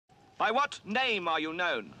By what name are you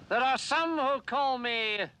known? There are some who call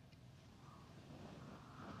me...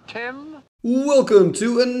 Tim? Welcome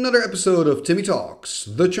to another episode of Timmy Talks,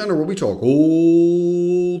 the channel where we talk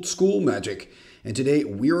old school magic. And today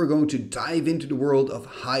we are going to dive into the world of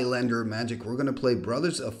Highlander magic. We're going to play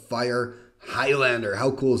Brothers of Fire Highlander. How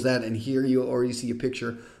cool is that? And here you already see a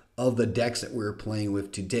picture of the decks that we're playing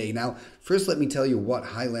with today. Now, first let me tell you what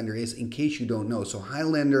Highlander is in case you don't know. So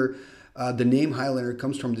Highlander, the name Highlander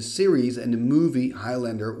comes from the series and the movie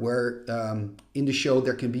Highlander, where in the show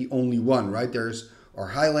there can be only one, right? There's are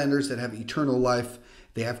Highlanders that have eternal life.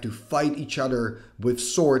 They have to fight each other with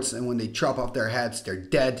swords, and when they chop off their heads, they're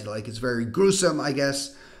dead. Like, it's very gruesome, I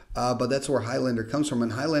guess. But that's where Highlander comes from.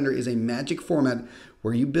 And Highlander is a magic format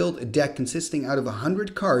where you build a deck consisting out of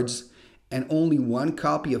 100 cards, and only one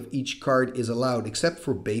copy of each card is allowed, except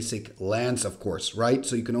for basic lands, of course, right?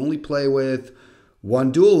 So you can only play with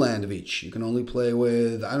one dual land of each. You can only play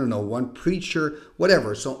with, I don't know, one preacher,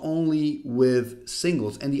 whatever. So only with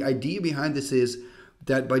singles. And the idea behind this is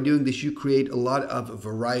that by doing this, you create a lot of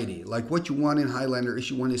variety. Like, what you want in Highlander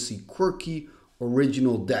is you want to see quirky,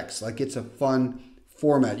 original decks. Like, it's a fun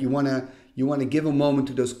format. You want to give a moment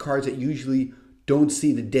to those cards that usually don't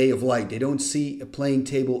see the day of light. They don't see a playing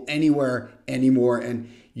table anywhere anymore.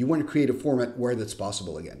 And you want to create a format where that's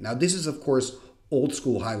possible again. Now, this is, of course, old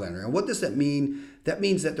school Highlander. And what does that mean? That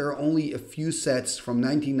means that there are only a few sets from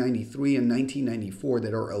 1993 and 1994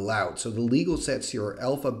 that are allowed. So the legal sets here are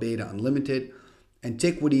Alpha, Beta, Unlimited,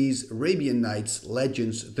 Antiquities, Arabian Nights,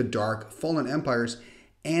 Legends, The Dark, Fallen Empires,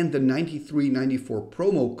 and the 93-94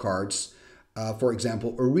 promo cards, for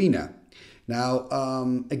example, Arena. Now,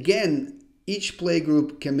 again, each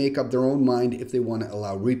playgroup can make up their own mind if they want to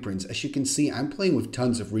allow reprints. As you can see, I'm playing with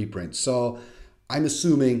tons of reprints, so I'm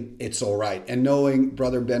assuming it's all right. And knowing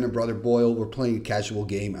Brother Ben and Brother Boyle, we're playing a casual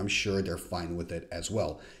game, I'm sure they're fine with it as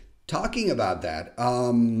well. Talking about that,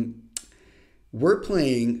 we're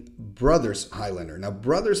playing Brothers Highlander. Now,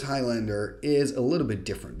 Brothers Highlander is a little bit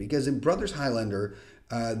different because in Brothers Highlander,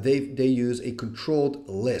 they use a controlled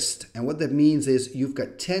list. And what that means is you've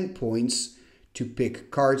got 10 points to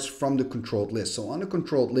pick cards from the controlled list. So on the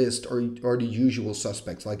controlled list are the usual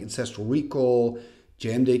suspects like Ancestral Recall,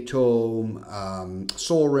 Jam-Day Tome,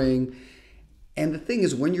 Sol Ring. And the thing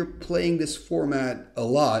is, when you're playing this format a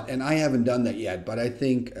lot, and I haven't done that yet, but I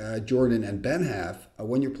think Jordan and Ben have,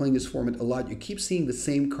 when you're playing this format a lot, you keep seeing the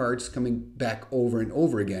same cards coming back over and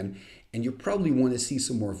over again, and you probably want to see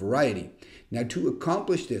some more variety. Now, to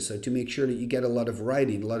accomplish this, to make sure that you get a lot of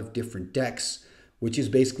variety and a lot of different decks, which is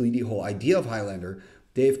basically the whole idea of Highlander,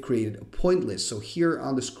 they've created a point list. So here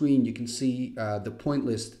on the screen, you can see the point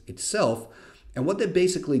list itself. And what that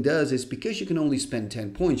basically does is, because you can only spend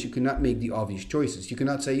 10 points, you cannot make the obvious choices. You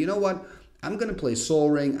cannot say, you know what, I'm going to play Sol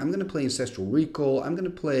Ring, I'm going to play Ancestral Recall, I'm going to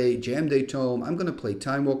play Jam-Day Tome, I'm going to play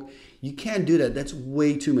Time Walk. You can't do that. That's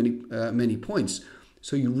way too many points.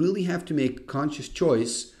 So you really have to make a conscious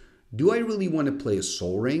choice. Do I really want to play a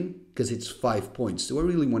Sol Ring? Because it's 5 points. Do I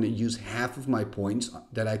really want to use half of my points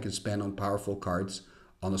that I can spend on powerful cards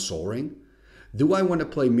on a Sol Ring? Do I want to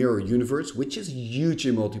play Mirror Universe, which is huge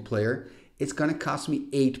in multiplayer? It's going to cost me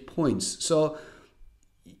 8 points. So,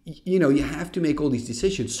 you know, you have to make all these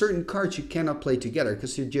decisions. Certain cards you cannot play together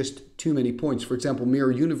because they're just too many points. For example,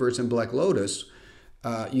 Mirror Universe and Black Lotus,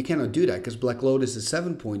 you cannot do that because Black Lotus is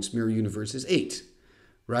 7 points, Mirror Universe is 8,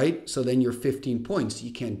 right? So then you're 15 points.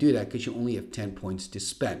 You can't do that because you only have 10 points to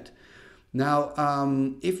spend. Now,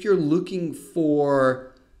 if you're looking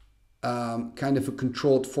for kind of a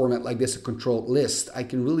controlled format like this, a controlled list, I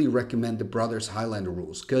can really recommend the Brothers Highlander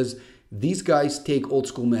Rules, because these guys take old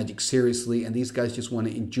school magic seriously, and these guys just want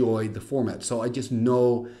to enjoy the format. So I just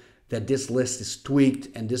know that this list is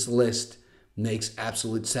tweaked and this list makes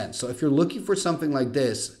absolute sense. So if you're looking for something like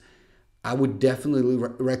this, I would definitely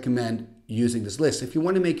recommend using this list. If you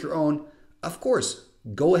want to make your own, of course,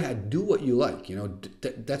 go ahead, do what you like. You know,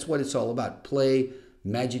 that's what it's all about. Play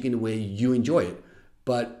magic in the way you enjoy it.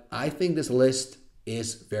 But I think this list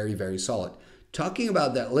is very, very solid. Talking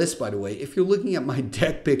about that list, by the way, if you're looking at my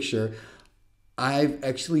deck picture, I've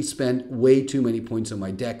actually spent way too many points on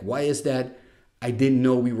my deck. Why is that? I didn't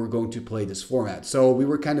know we were going to play this format. So we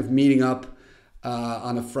were kind of meeting up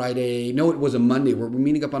on a Friday. No, it was a Monday. We're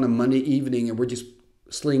meeting up on a Monday evening, and we're just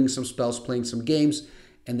slinging some spells, playing some games.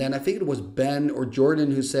 And then I think it was Ben or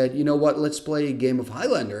Jordan who said, you know what, let's play a game of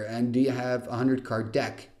Highlander. And do you have a 100-card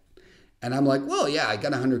deck? And I'm like, well, yeah, I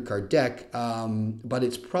got a 100-card deck, but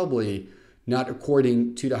it's probably not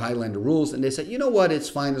according to the Highlander rules. And they said, you know what, it's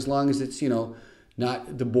fine as long as it's, you know,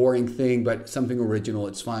 not the boring thing, but something original,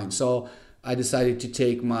 it's fine. So I decided to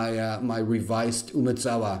take my my revised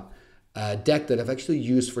Umezawa deck that I've actually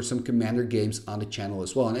used for some Commander games on the channel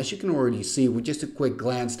as well. And as you can already see, with just a quick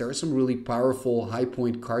glance, there are some really powerful high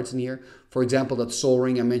point cards in here. For example, that Soul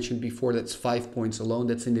Ring I mentioned before, that's 5 points alone,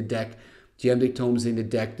 that's in the deck. Geometric Tomes in the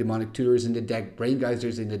deck, Demonic Tutor is in the deck, Brain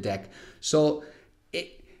Geysers in the deck. So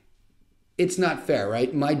it's not fair,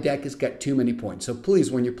 right? My deck has got too many points. So please,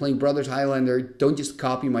 when you're playing Brothers Highlander, don't just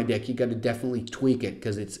copy my deck. You got to definitely tweak it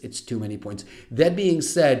because it's too many points. That being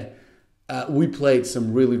said, we played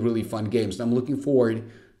some really, really fun games. And I'm looking forward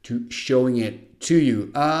to showing it to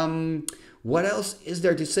you. What else is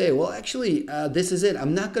there to say? Well, actually, this is it.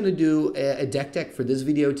 I'm not going to do a deck for this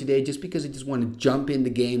video today just because I just want to jump into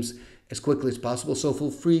games as quickly as possible. So feel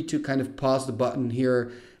free to kind of pause the button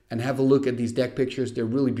here and have a look at these deck pictures. They're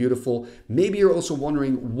really beautiful. Maybe you're also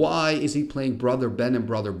wondering, why is he playing Brother Ben and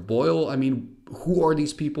Brother Boyle? I mean, who are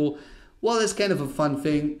these people? Well, it's kind of a fun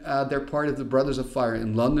thing. They're part of the Brothers of Fire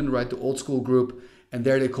in London, right? The old school group. And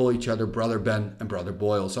there they call each other Brother Ben and Brother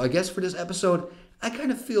Boyle. So I guess for this episode, I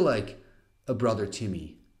kind of feel like a Brother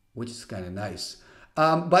Timmy, which is kind of nice.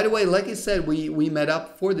 By the way, like I said, we met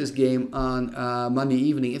up for this game on Monday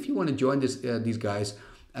evening. If you want to join these guys,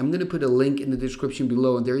 I'm going to put a link in the description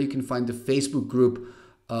below, and there you can find the Facebook group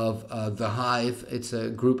of The Hive. It's a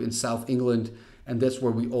group in South England, and that's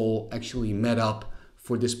where we all actually met up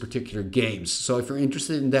for this particular games. So if you're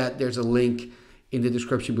interested in that, there's a link in the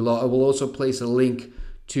description below. I will also place a link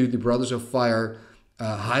to the Brothers of Fire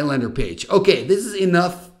Highlander page. Okay, this is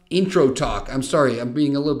enough intro talk. I'm sorry, I'm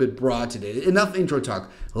being a little bit broad today. Enough intro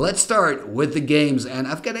talk. Let's start with the games, and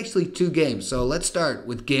I've got actually 2 games. So let's start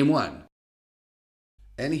with game 1.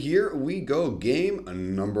 And here we go. Game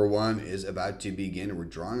number 1 is about to begin. We're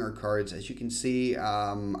drawing our cards. As you can see,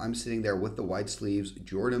 I'm sitting there with the white sleeves.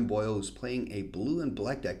 Jordan Boyle, who's playing a blue and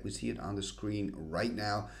black deck. We see it on the screen right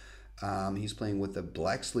now. He's playing with the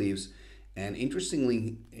black sleeves. And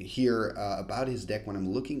interestingly here about his deck, when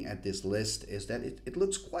I'm looking at this list, is that it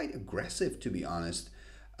looks quite aggressive, to be honest.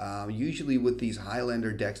 Usually with these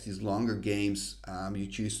Highlander decks, these longer games, you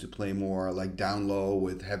choose to play more like down low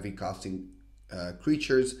with heavy costing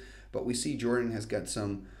creatures, but we see Jordan has got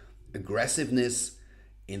some aggressiveness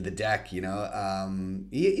in the deck. You know,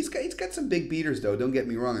 he's got some big beaters though. Don't get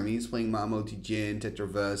me wrong. I mean, he's playing Mamoti Jin,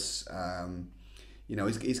 Tetravus. You know,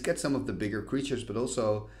 he's got some of the bigger creatures, but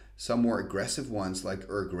also some more aggressive ones like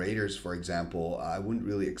Urg Raiders, for example. I wouldn't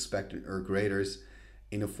really expect Urg Raiders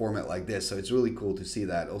in a format like this, so it's really cool to see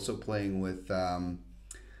that. Also playing with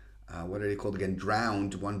what are they called again?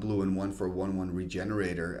 Drowned, 1 blue and 1 for 1/1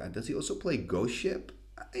 regenerator. Does he also play Ghost Ship?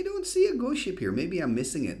 I don't see a Ghost Ship here. Maybe I'm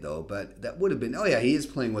missing it though, but that would have been... Oh yeah, he is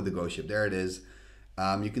playing with the Ghost Ship. There it is.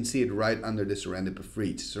 You can see it right under the Surrender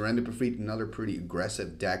Pefreet. Surrender Pefreet, another pretty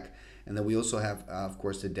aggressive deck. And then we also have, of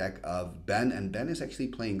course, the deck of Ben. And Ben is actually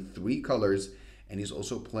playing 3 colors. And he's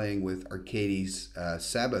also playing with Arcades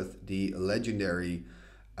Sabbath, the legendary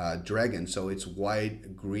dragon. So it's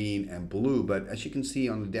white, green, and blue. But as you can see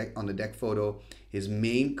on the deck photo, his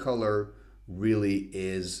main color really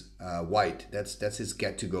is white. That's his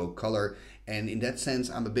get-to-go color. And in that sense,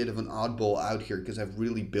 I'm a bit of an oddball out here because I've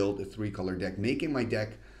really built a 3-color deck, making my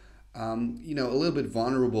deck, you know, a little bit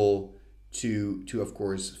vulnerable to of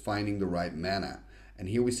course finding the right mana. And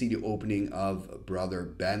here we see the opening of Brother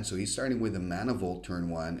Ben. So he's starting with a Mana Vault turn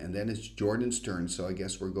 1, and then it's Jordan's turn. So I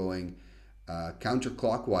guess we're going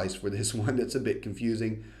counterclockwise for this one. That's a bit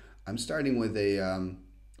confusing. I'm starting with a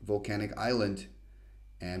Volcanic Island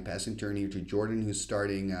and passing turn here to Jordan, who's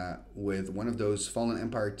starting with one of those Fallen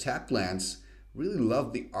Empire tapped lands. Really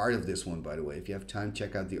love the art of this one, by the way. If you have time,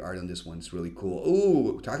 check out the art on this one. It's really cool.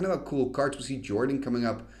 Ooh, talking about cool cards, we see Jordan coming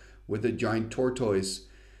up with a giant tortoise,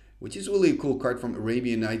 which is really a cool card from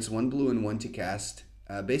Arabian Nights. 1 blue and 1 to cast.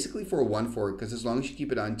 Basically for a 1/4, because as long as you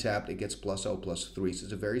keep it untapped, it gets +0/+3. So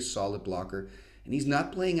it's a very solid blocker. And he's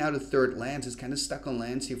not playing out a 3rd lands. He's kind of stuck on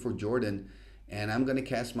lands here for Jordan. And I'm going to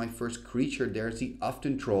cast my first creature. There's the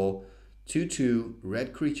Ufton Troll. 2/2,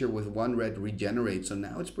 red creature with 1 red regenerate. So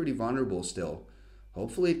now it's pretty vulnerable still.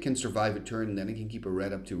 Hopefully it can survive a turn, and then it can keep a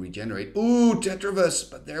red up to regenerate. Ooh, Tetravus!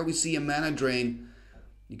 But there we see a mana drain.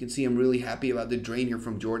 You can see I'm really happy about the drain here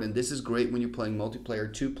from Jordan. This is great when you're playing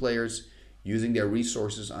multiplayer, 2 players using their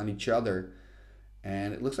resources on each other.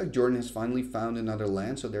 And it looks like Jordan has finally found another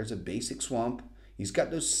land. So there's a basic swamp. He's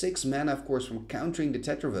got those 6 mana, of course, from countering the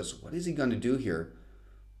Tetravus. What is he going to do here?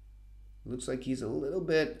 Looks like he's a little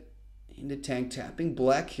bit in the tank, tapping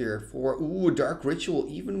black here for, ooh, Dark Ritual,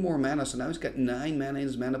 even more mana. So now he's got 9 mana in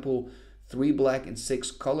his mana pool. 3 black and 6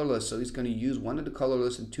 colorless, so he's going to use 1 of the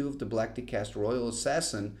colorless and 2 of the black to cast Royal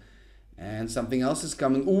Assassin. And something else is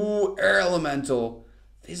coming. Ooh, Air Elemental.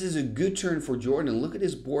 This is a good turn for Jordan. Look at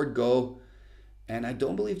his board go. And I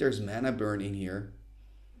don't believe there's mana burn in here.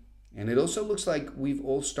 And it also looks like we've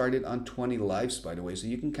all started on 20 lives, by the way. So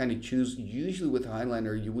you can kind of choose. Usually with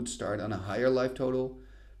Highlander, you would start on a higher life total.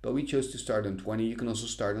 But we chose to start on 20. You can also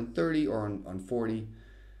start on 30 or on 40.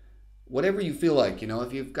 Whatever you feel like, you know.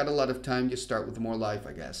 If you've got a lot of time, just start with more life,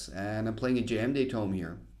 I guess. And I'm playing a JM Tome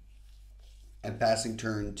here. And passing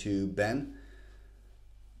turn to Ben.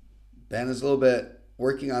 Ben is a little bit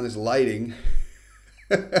working on his lighting.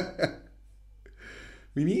 I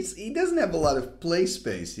mean, he doesn't have a lot of play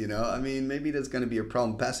space, you know. I mean, maybe that's going to be a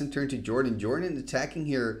problem. Passing turn to Jordan. Jordan attacking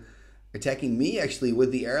here, attacking me actually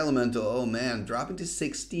with the air elemental. Oh man, dropping to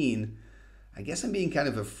 16. I guess I'm being kind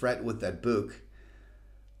of a threat with that book.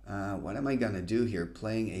 What am I going to do here?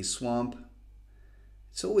 Playing a swamp.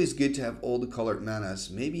 It's always good to have all the colored manas.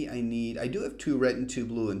 Maybe I do have 2 red and 2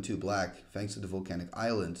 blue and 2 black, thanks to the volcanic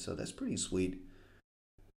island, so that's pretty sweet.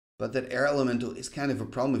 But that air elemental is kind of a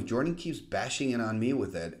problem. If Jordan keeps bashing in on me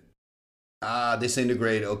with it.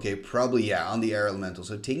 Disintegrate. Okay, probably, yeah, on the air elemental.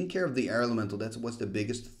 So taking care of the air elemental, that's what's the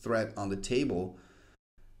biggest threat on the table.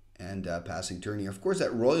 And passing turn here. Of course,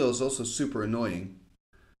 that royal is also super annoying.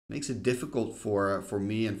 Makes it difficult for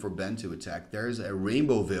me and for Ben to attack. There's a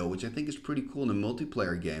Rainbow Veil, which I think is pretty cool in a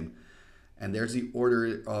multiplayer game. And there's the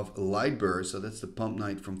Order of Lightburst. So that's the Pump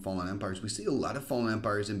Knight from Fallen Empires. We see a lot of Fallen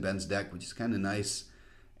Empires in Ben's deck, which is kind of nice.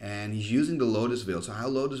 And he's using the Lotus Veil. So how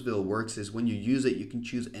Lotus Veil works is when you use it, you can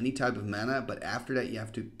choose any type of mana, but after that you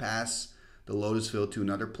have to pass the Lotus Veil to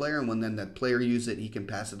another player, and when then that player uses it, he can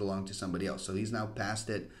pass it along to somebody else. So he's now passed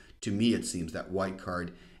it to me, it seems, that white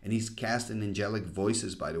card. And he's cast an Angelic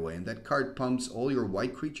Voices, by the way. And that card pumps all your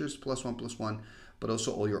white creatures +1/+1, but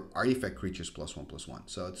also all your artifact creatures +1/+1.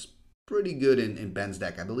 So it's pretty good in Ben's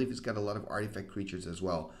deck. I believe he's got a lot of artifact creatures as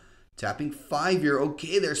well. Tapping 5 here.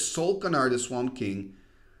 Okay, there's Solkanar, the Swamp King.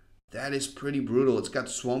 That is pretty brutal. It's got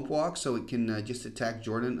Swamp Walk, so it can just attack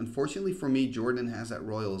Jordan. Unfortunately for me, Jordan has that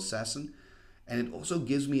Royal Assassin. And it also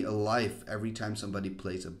gives me a life every time somebody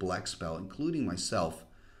plays a black spell, including myself.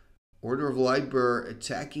 Order of Lightburst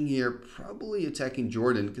attacking here, probably attacking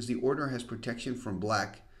Jordan, because the Order has protection from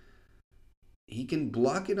black. He can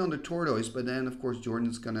block it on the Tortoise, but then, of course,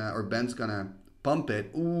 Ben's gonna pump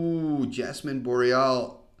it. Ooh, Jasmine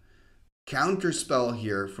Boreal. Counterspell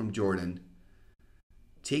here from Jordan.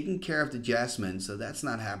 Taking care of the Jasmine, so that's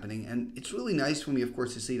not happening. And it's really nice for me, of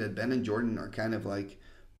course, to see that Ben and Jordan are kind of like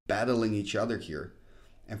battling each other here.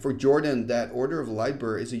 And for Jordan, that Order of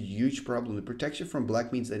Lightburst is a huge problem. The protection from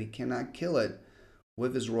black means that he cannot kill it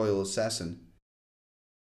with his Royal Assassin.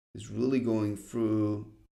 He's really going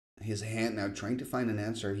through his hand now, trying to find an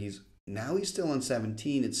answer. He's still on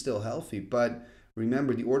 17. It's still healthy, but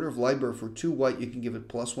remember, the Order of Lightburst, for 2 white, you can give it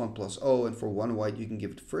 +1/+0, and for 1 white, you can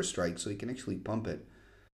give it first strike, so you can actually pump it.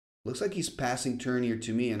 Looks like he's passing turn here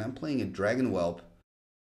to me, and I'm playing a Dragon Whelp.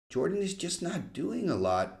 Jordan is just not doing a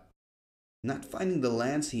lot. Not finding the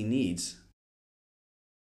lands he needs.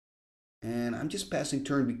 And I'm just passing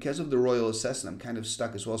turn because of the Royal Assassin. I'm kind of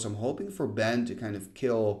stuck as well, so I'm hoping for Ben to kind of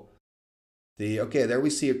kill the... Okay, there we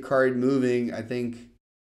see a card moving, I think.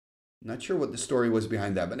 Not sure what the story was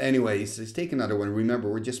behind that, but anyway, he's taking another one. Remember,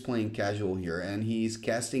 we're just playing casual here, and he's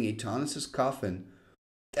casting a Taunus's Coffin.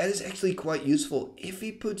 That is actually quite useful. If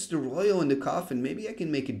he puts the Royal in the coffin, maybe I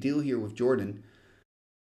can make a deal here with Jordan.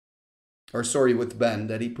 Or sorry, with Ben,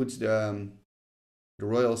 that he puts the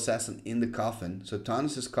Royal Assassin in the coffin. So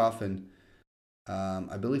Taunus's Coffin,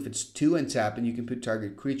 I believe it's 2 and tap, and you can put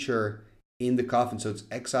target creature in the coffin. So it's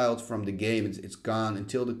exiled from the game. It's gone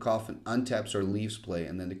until the coffin untaps or leaves play,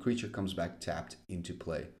 and then the creature comes back tapped into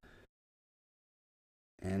play.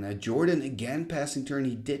 And Jordan again passing turn.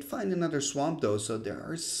 He did find another swamp though, so there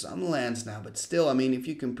are some lands now. But still, I mean, if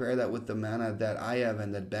you compare that with the mana that I have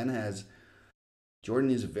and that Ben has,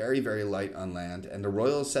 Jordan is very, very light on land. And the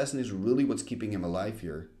Royal Assassin is really what's keeping him alive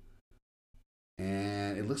here.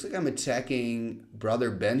 And it looks like I'm attacking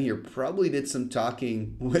Brother Ben here. Probably did some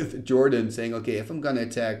talking with Jordan, saying, okay, if I'm going to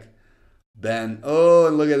attack Ben. Oh,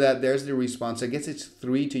 and look at that. There's the response. I guess it's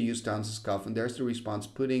 3 to use Taunus's Coffin. There's the response,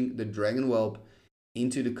 putting the Dragon Whelp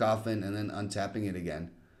into the coffin and then untapping it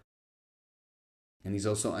again. And he's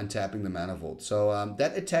also untapping the Mana Vault. So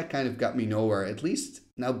that attack kind of got me nowhere. At least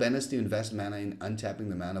now Ben has to invest mana in untapping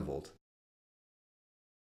the Mana Vault.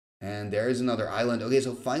 And there is another island. Okay,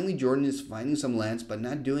 so finally Jordan is finding some lands, but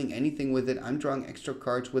not doing anything with it. I'm drawing extra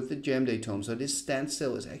cards with the Jam Day Tome. So this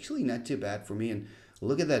standstill is actually not too bad for me. And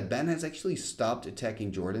look at that. Ben has actually stopped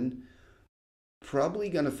attacking Jordan. Probably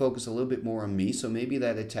going to focus a little bit more on me. So maybe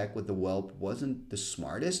that attack with the Whelp wasn't the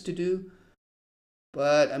smartest to do.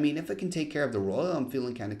 But, I mean, if I can take care of the Royal, I'm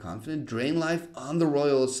feeling kind of confident. Drain life on the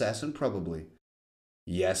Royal Assassin, probably.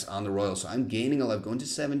 Yes, on the Royal. So I'm gaining a life, going to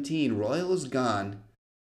 17. Royal is gone.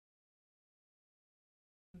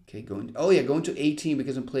 Okay, going to 18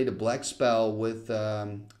 because I played a black spell with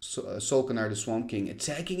Solkanar, the Swamp King.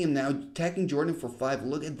 Attacking him now, attacking Jordan for 5.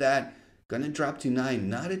 Look at that. Gonna drop to 9.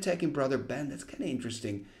 Not attacking Brother Ben. That's kind of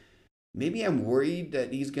interesting. Maybe I'm worried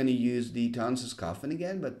that he's gonna use the Tons's Coffin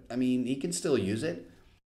again, but I mean, he can still use it.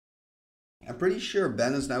 I'm pretty sure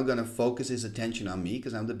Ben is now gonna focus his attention on me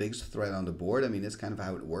because I'm the biggest threat on the board. I mean, that's kind of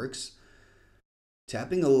how it works.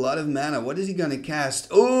 Tapping a lot of mana. What is he going to cast?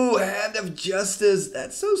 Oh, Hand of Justice.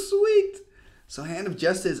 That's so sweet. So Hand of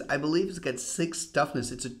Justice, I believe it's got 6 toughness.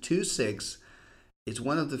 It's a 2/6. It's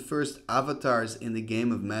one of the first avatars in the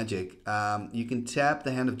game of Magic. You can tap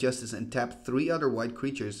the Hand of Justice and tap 3 other white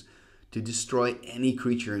creatures to destroy any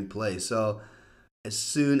creature in play. So as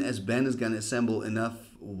soon as Ben is going to assemble enough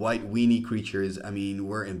white weenie creatures, I mean,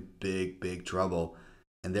 we're in big, big trouble.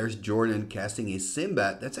 And there's Jordan casting a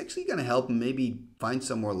Simbat. That's actually going to help him maybe find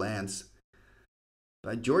some more lands.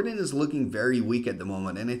 But Jordan is looking very weak at the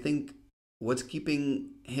moment. And I think what's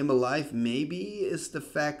keeping him alive maybe is the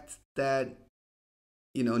fact that,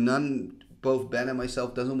 both Ben and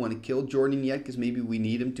myself doesn't want to kill Jordan yet because maybe we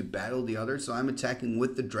need him to battle the other. So I'm attacking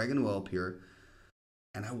with the Dragon Whelp here.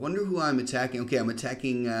 And I wonder who I'm attacking. Okay, I'm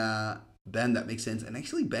attacking Ben. That makes sense. And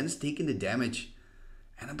actually Ben's taking the damage.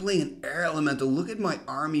 And I'm playing an air elemental. Look at my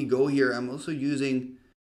army go here. I'm also using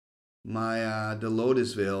my the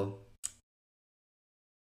Lotus Veil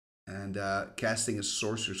and casting a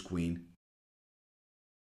Sorcerer's Queen.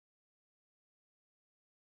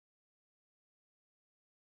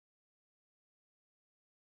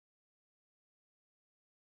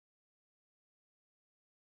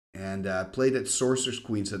 And play that Sorcerer's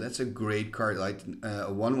Queen. So that's a great card. Like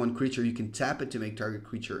a 1/1 creature, you can tap it to make target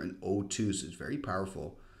creature an 0/2. So it's very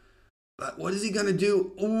powerful. But what is he going to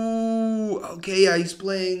do? Ooh, okay, yeah, he's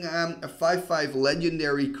playing a 5/5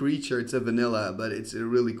 legendary creature. It's a vanilla, but it's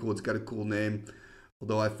really cool. It's got a cool name,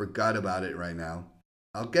 although I forgot about it right now.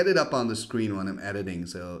 I'll get it up on the screen when I'm editing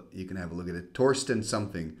so you can have a look at it. Torsten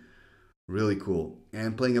something. Really cool.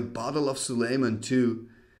 And playing a Bottle of Suleiman too.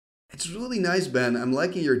 It's really nice, Ben. I'm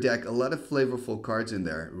liking your deck. A lot of flavorful cards in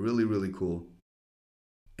there. Really, really cool.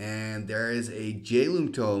 And there is a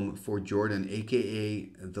J-Loom Tome for Jordan,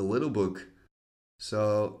 aka the Little Book.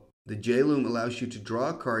 So the J-Loom allows you to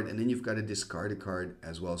draw a card and then you've got to discard a card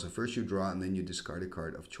as well. So first you draw and then you discard a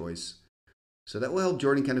card of choice. So that will help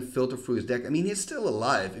Jordan kind of filter through his deck. I mean, he's still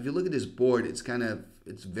alive. If you look at his board, it's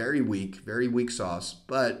very weak sauce,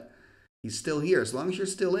 but he's still here. As long as you're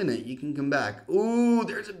still in it, you can come back. Ooh,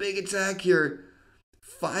 there's a big attack here.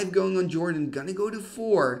 5 going on Jordan, gonna go to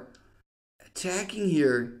 4. Attacking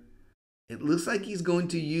here. It looks like he's going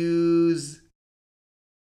to use...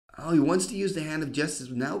 Oh, he wants to use the Hand of Justice.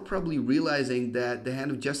 Now probably realizing that the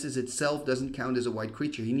Hand of Justice itself doesn't count as a white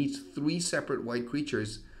creature. He needs 3 separate white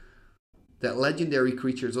creatures. That legendary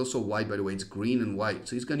creature is also white, by the way. It's green and white.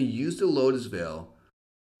 So he's going to use the Lotus Veil.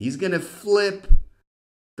 He's going to flip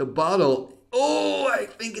the bottle. Oh, I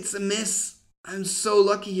think it's a miss. I'm so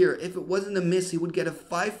lucky here. If it wasn't a miss, he would get a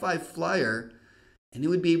 5/5 flyer. And he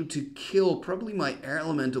would be able to kill probably my air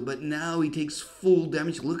elemental. But now he takes full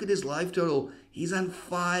damage. Look at his life total. He's on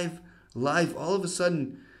 5 life. All of a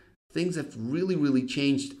sudden, things have really, really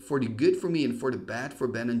changed for the good for me and for the bad for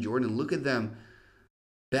Ben and Jordan. Look at them.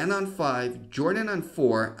 Ben on 5. Jordan on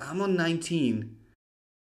 4. I'm on 19.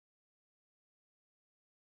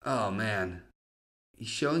 Oh, man. He's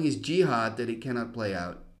showing his jihad that he cannot play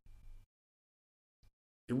out.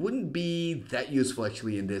 It wouldn't be that useful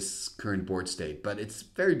actually in this current board state, but it's a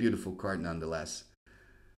very beautiful card nonetheless.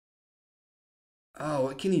 Oh,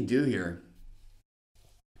 what can he do here?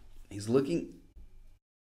 He's looking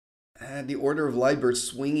at the Order of Lightbird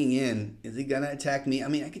swinging in. Is he gonna attack me? I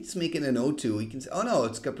mean, I could just make it an 0/2. He can. Oh no,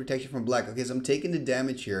 it's got protection from black. Okay, so I'm taking the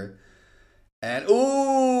damage here, and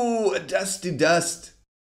ooh, a dust to dust.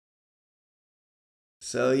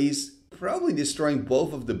 So he's probably destroying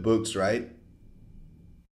both of the books, right?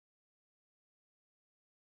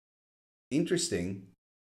 Interesting.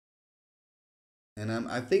 And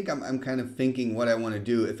I think I'm kind of thinking what I want to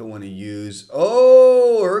do if I want to use...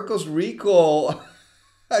 Oh, Urkel's Recall.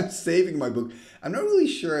 I'm saving my book. I'm not really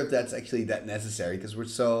sure if that's actually that necessary because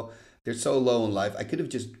they're so low in life. I could have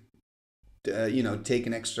just,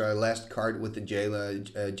 taken extra last card with the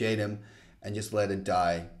Jadam and just let it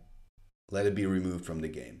die. Let it be removed from the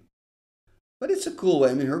game. But it's a cool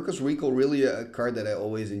way. I mean, Urkel's Recall, really a card that I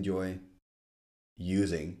always enjoy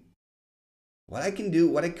using. What I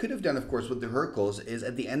could have done, of course, with the Hercules is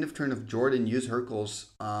at the end of turn of Jordan, use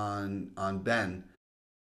Hercules on Ben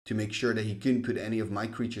to make sure that he couldn't put any of my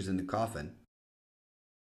creatures in the coffin.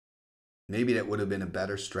 Maybe that would have been a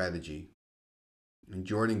better strategy. And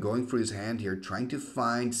Jordan going through his hand here, trying to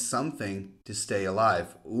find something to stay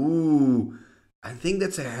alive. Ooh, I think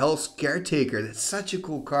that's a Hell's Caretaker. That's such a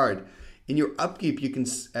cool card. In your upkeep, you can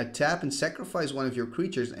tap and sacrifice one of your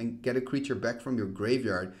creatures and get a creature back from your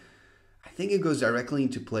graveyard. I think it goes directly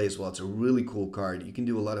into play as well. It's a really cool card. You can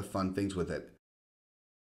do a lot of fun things with it.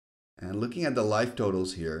 And looking at the life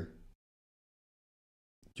totals here,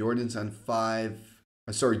 Jordan's on 4,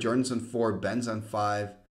 Ben's on 5.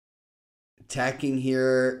 Attacking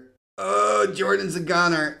here. Oh, Jordan's a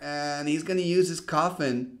gunner, and he's going to use his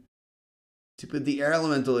coffin to put the air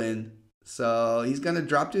elemental in. So he's going to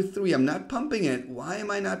drop to 3. I'm not pumping it. Why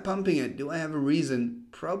am I not pumping it? Do I have a reason?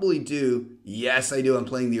 Probably do. Yes, I do. I'm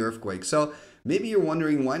playing the Earthquake. So maybe you're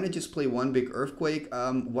wondering, why not just play one big Earthquake?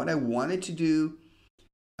 What I wanted to do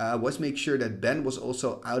was make sure that Ben was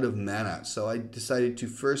also out of mana. So I decided to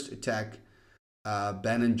first attack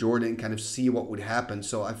Ben and Jordan, kind of see what would happen.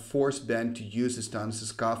 So I forced Ben to use his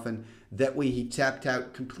Thanasis Coffin. That way he tapped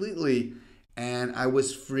out completely, and I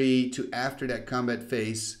was free to, after that combat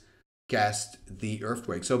phase, cast the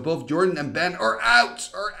Earthquake. So both Jordan and Ben are out.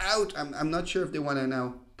 I'm not sure if they want to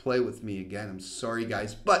now play with me again. I'm sorry,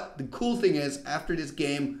 guys. But the cool thing is, after this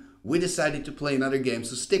game, we decided to play another game.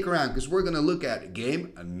 So stick around, because we're going to look at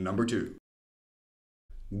game number 2.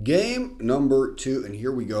 Game number 2, and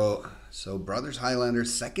here we go. So Brothers Highlander,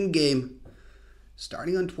 second game,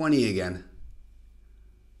 starting on 20 again.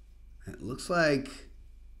 It looks like,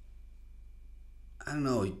 I don't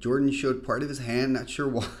know, Jordan showed part of his hand, not sure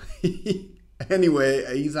why.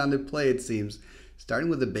 Anyway, he's on the play, it seems. Starting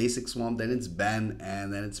with the basic swamp, then it's Ben,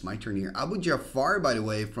 and then it's my turn here. Abu Jafar, by the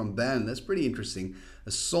way, from Ben. That's pretty interesting.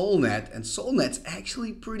 A Soul Net, and Soul Net's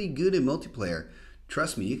actually pretty good in multiplayer.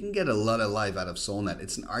 Trust me, you can get a lot of life out of Soul Net.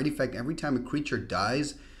 It's an artifact. Every time a creature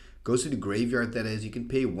dies, goes to the graveyard, that is, you can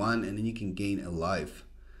pay 1 and then you can gain a life.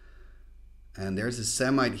 And there's a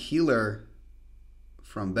Samite Healer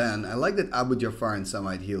from Ben. I like that Abu Jafar and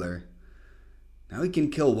Samite Healer. Now he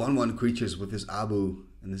can kill 1/1 creatures with his Abu,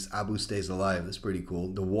 and this Abu stays alive. That's pretty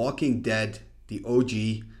cool. The Walking Dead, the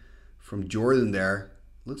OG from Jordan there.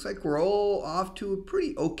 Looks like we're all off to a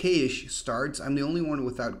pretty okay-ish starts. I'm the only one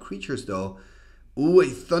without creatures though. Ooh, a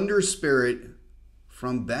Thunder Spirit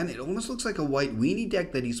from Ben. It almost looks like a white weenie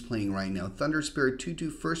deck that he's playing right now. Thunder Spirit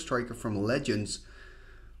 2/2 first striker from Legends.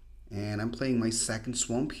 And I'm playing my second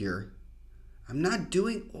swamp here. I'm not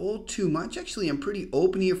doing all too much. Actually, I'm pretty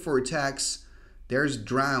open here for attacks. There's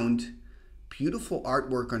Drowned. Beautiful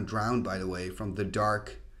artwork on Drowned, by the way, from The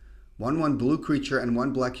Dark. 1/1 blue creature and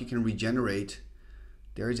 1 black you can regenerate.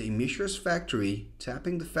 There's a Mishra's Factory.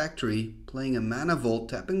 Tapping the Factory. Playing a Mana Vault.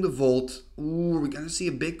 Tapping the Vault. Ooh, are we going to see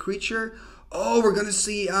a big creature? Oh, we're going to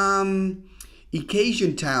see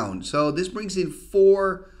Occasion Town. So this brings in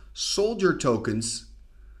 4 soldier tokens.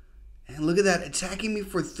 And look at that, attacking me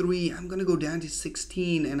for 3. I'm going to go down to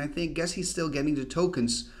 16. And I guess he's still getting the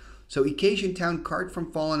tokens. So Occasion Town, card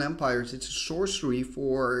from Fallen Empires. It's a sorcery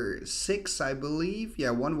for 6, I believe. Yeah,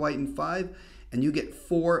 1 white and 5. And you get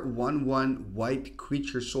 4 1/1 white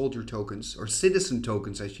creature soldier tokens. Or citizen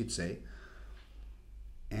tokens, I should say.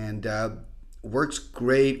 And works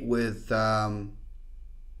great with Hand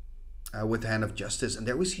of Justice. And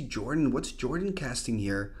there we see Jordan. What's Jordan casting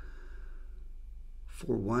here?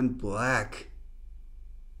 For 1 black.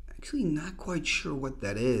 Actually, not quite sure what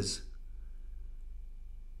that is.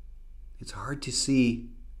 It's hard to see.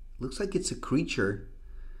 Looks like it's a creature.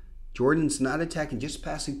 Jordan's not attacking, just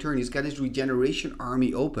passing turn. He's got his regeneration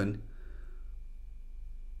army open.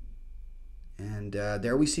 And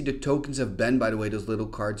there we see the tokens of Ben, by the way. Those little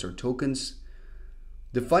cards are tokens.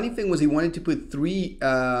 The funny thing was he wanted to put 3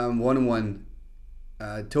 1/1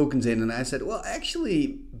 tokens in. And I said, well,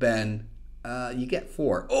 actually, Ben, you get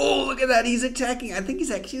 4. Oh, look at that. He's attacking. I think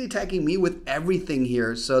he's actually attacking me with everything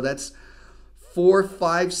here. So that's 4,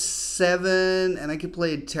 5, 7, and I could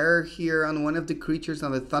play a terror here on one of the creatures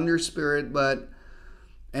on the Thunder Spirit,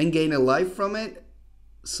 and gain a life from it.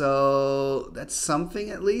 So that's something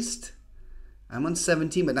at least. I'm on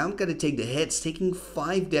 17, but now I'm going to take the hits, taking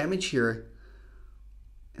 5 damage here.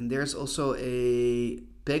 And there's also a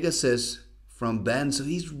Pegasus from Ben, so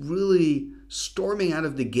he's really storming out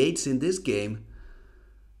of the gates in this game.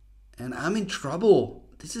 And I'm in trouble.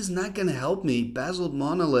 This is not going to help me. Basalt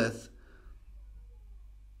Monolith.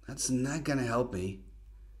 That's not going to help me.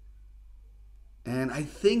 And I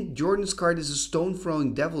think Jordan's card is a Stone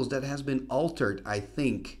Throwing Devils that has been altered, I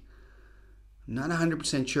think. I'm not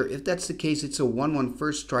 100% sure. If that's the case, it's a 1/1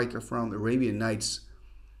 first striker from Arabian Nights.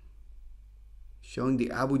 Showing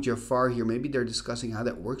the Abu Jafar here. Maybe they're discussing how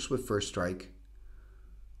that works with first strike.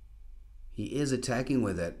 He is attacking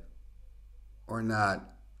with it. or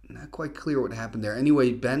not. Not quite clear what happened there.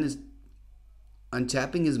 Anyway, Ben is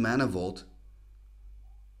untapping his mana vault.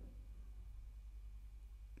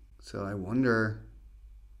 So I wonder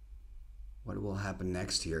what will happen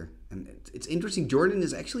next here. And it's interesting. Jordan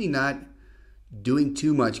is actually not doing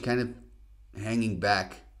too much, kind of hanging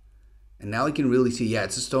back. And now I can really see, yeah,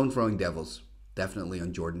 it's a Stone Throwing Devils. Definitely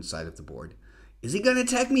on Jordan's side of the board. Is he going to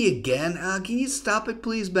attack me again? Can you stop it,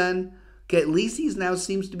 please, Ben? Okay, at least he's now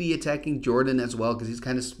seems to be attacking Jordan as well because he's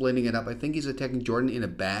kind of splitting it up. I think he's attacking Jordan in a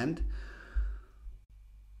band.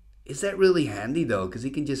 Is that really handy, though? Because he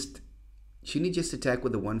can just... Shouldn't he just attack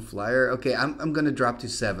with the one flyer? Okay, I'm going to drop to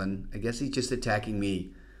 7. I guess he's just attacking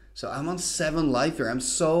me. So I'm on 7 life here. I'm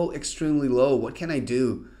so extremely low. What can I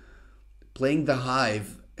do? Playing the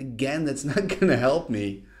Hive. Again, that's not going to help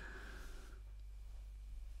me.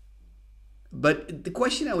 But the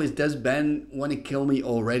question now is, does Ben want to kill me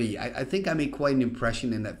already? I think I made quite an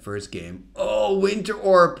impression in that first game. Oh, Winter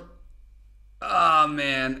Orb. Oh,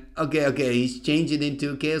 man. Okay. He's changed it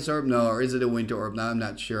into a Chaos Orb? No, or is it a Winter Orb? No, I'm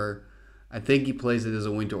not sure. I think he plays it as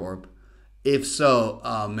a Winter Orb. If so,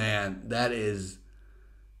 oh, man, that is...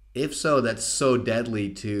 If so, that's so deadly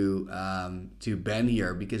to Ben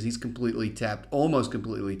here because he's completely tapped, almost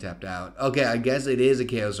completely tapped out. Okay, I guess it is a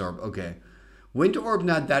Chaos Orb. Okay. Winter Orb,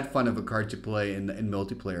 not that fun of a card to play in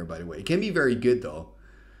multiplayer, by the way. It can be very good, though.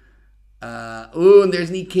 Ooh, and there's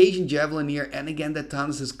an Occasion Javelin here. And again, that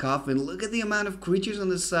Thomas's Coffin. Look at the amount of creatures on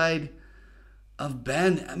the side of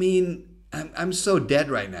Ben. I mean, I'm so dead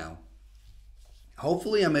right now.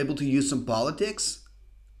 Hopefully, I'm able to use some politics.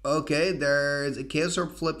 Okay, there's a Chaos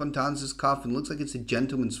Orb flip on Thomas's Coffin. Looks like it's a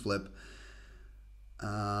Gentleman's flip.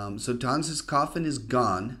 So Thomas's Coffin is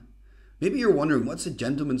gone. Maybe you're wondering, what's a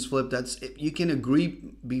Gentleman's flip? That's you can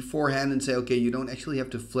agree beforehand and say, okay, you don't actually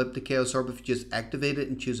have to flip the Chaos Orb. If you just activate it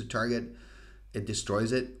and choose a target, it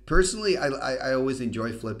destroys it. Personally, I always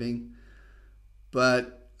enjoy flipping.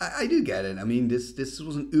 But I do get it. I mean, this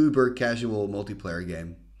was an uber casual multiplayer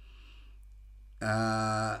game.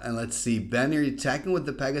 And let's see, Ben here attacking with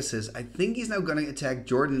the Pegasus. I think he's now going to attack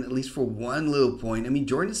Jordan at least for one little point. I mean,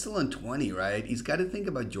 Jordan's still on 20, right? He's got to think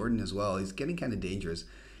about Jordan as well. He's getting kind of dangerous.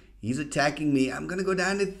 He's attacking me. I'm going to go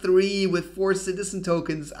down to 3 with 4 citizen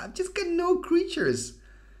tokens. I've just got no creatures.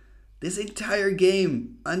 This entire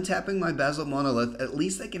game, untapping my Basalt Monolith. At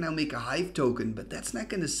least I can now make a Hive token, but that's not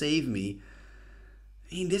going to save me.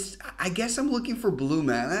 I mean, I guess I'm looking for blue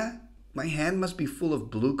mana. My hand must be full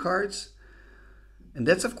of blue cards. And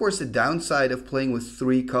that's, of course, the downside of playing with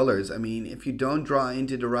 3 colors. I mean, if you don't draw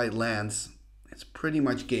into the right lands, it's pretty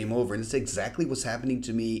much game over. And it's exactly what's happening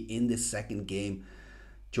to me in this second game.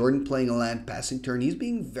 Jordan playing a land, passing turn. He's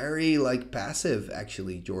being very, passive,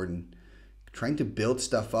 actually, Jordan. Trying to build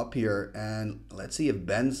stuff up here. And let's see if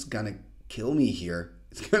Ben's going to kill me here.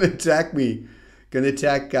 He's going to attack me. Going to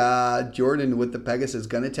attack Jordan with the Pegasus.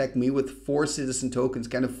 Going to attack me with 4 citizen tokens.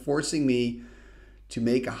 Kind of forcing me to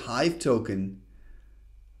make a Hive token.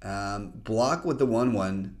 Block with the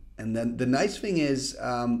 1/1. And then the nice thing is,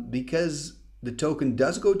 because the token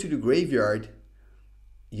does go to the graveyard,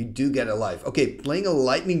 you do get a life. Okay, playing a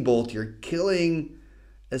Lightning Bolt, you're killing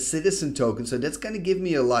a citizen token, so that's going to give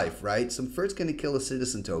me a life, right? So I'm first going to kill a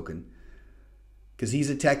citizen token because he's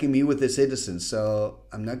attacking me with a citizen, so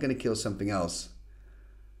I'm not going to kill something else.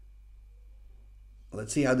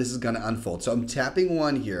 Let's see how this is going to unfold. So I'm tapping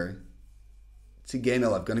 1 here to gain a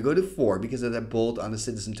life. Going to go to 4 because of that bolt on the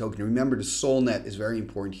citizen token. Remember, the soul net is very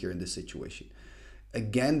important here in this situation.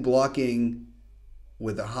 Again, blocking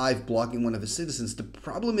with a Hive, blocking one of his citizens. The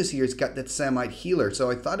problem is here, it's got that Samite Healer. So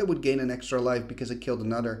I thought it would gain an extra life because it killed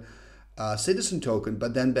another citizen token.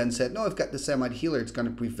 But then Ben said, no, I've got the Samite Healer. It's going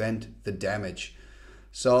to prevent the damage.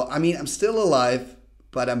 So, I mean, I'm still alive,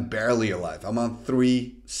 but I'm barely alive. I'm on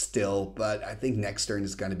 3 still, but I think next turn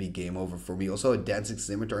is going to be game over for me. Also, a Dancing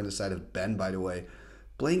Scimitar on the side of Ben, by the way.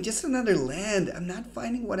 Playing just another land. I'm not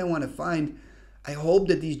finding what I want to find. I hope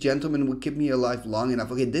that these gentlemen would keep me alive long enough.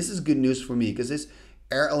 Okay, this is good news for me because this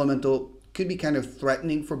Air Elemental could be kind of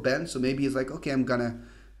threatening for Ben. So maybe he's like, okay, I'm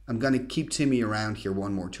gonna keep Timmy around here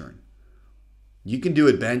one more turn. You can do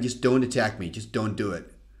it, Ben. Just don't attack me. Just don't do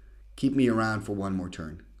it. Keep me around for one more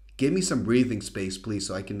turn. Give me some breathing space, please,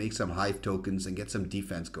 so I can make some Hive tokens and get some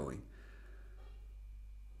defense going.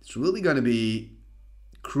 It's really going to be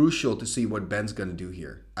crucial to see what Ben's going to do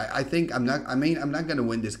here. I think I'm not going to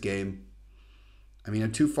win this game. I mean,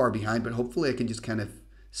 I'm too far behind, but hopefully I can just kind of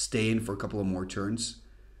stay in for a couple of more turns.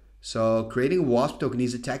 So creating a Wasp token,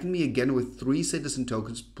 he's attacking me again with 3 citizen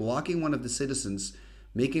tokens, blocking one of the citizens,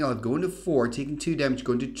 making out going to 4, taking 2 damage,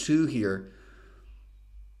 going to 2 here.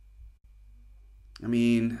 I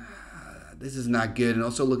mean, This is not good. And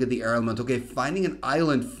also look at the air element. Okay, finding an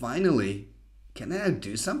island finally. Can I now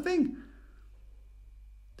do something?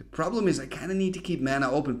 The problem is I kind of need to keep mana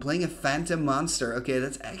open. Playing a phantom monster. Okay,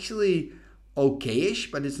 that's actually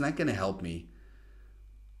okay-ish, but it's not going to help me.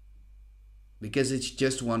 Because it's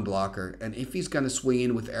just one blocker. And if he's going to swing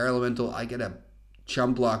in with air elemental, I get a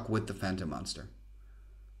chump block with the phantom monster.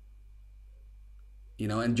 You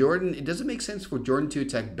know, and Jordan, it doesn't make sense for Jordan to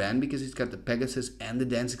attack Ben because he's got the Pegasus and the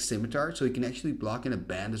Dancing Scimitar, so he can actually block in a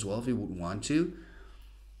band as well if he would want to.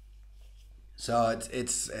 So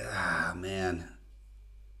man.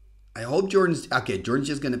 I hope Jordan's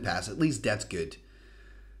just going to pass. At least that's good.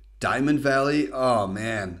 Diamond Valley, oh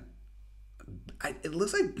man. It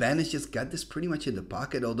looks like Ben has just got this pretty much in the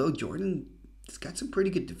pocket, although Jordan has got some pretty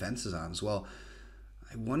good defenses on as well.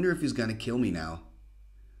 I wonder if he's going to kill me now.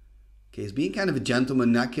 Okay, he's being kind of a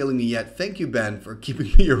gentleman, not killing me yet. Thank you, Ben, for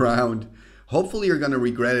keeping me around. Hopefully you're going to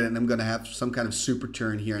regret it, and I'm going to have some kind of super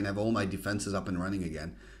turn here and have all my defenses up and running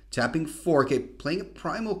again. Tapping 4. Okay, playing a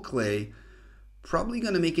Primal Clay. Probably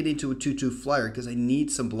going to make it into a 2-2 flyer because I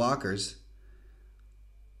need some blockers.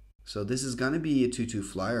 So this is going to be a 2-2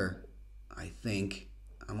 flyer, I think.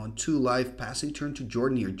 I'm on 2 life, passing turn to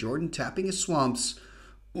Jordan here. Jordan tapping his swamps.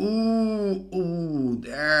 Ooh,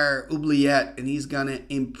 there, oubliette. And he's going to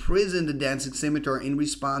imprison the Dancing Scimitar. In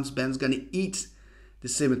response, Ben's going to eat the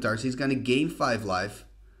Scimitar. So he's going to gain 5 life.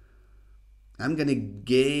 I'm going to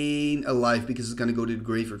gain a life because he's going to go to the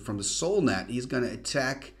graveyard from the Soul Net. He's going to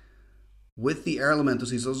attack with the Air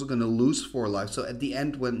Elementals. He's also going to lose 4 life. So at the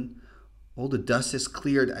end, when all the dust is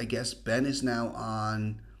cleared, I guess Ben is now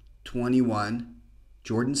on 21.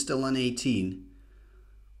 Jordan's still on 18.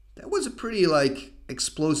 That was a pretty,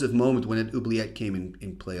 explosive moment when that oubliette came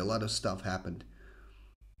in play. A lot of stuff happened.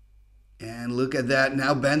 And look at that.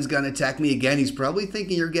 Now Ben's going to attack me again. He's probably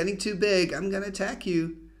thinking, you're getting too big. I'm going to attack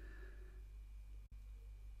you.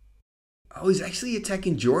 Oh, he's actually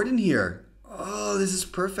attacking Jordan here. Oh, this is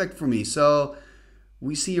perfect for me. So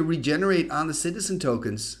we see a regenerate on the citizen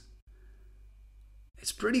tokens.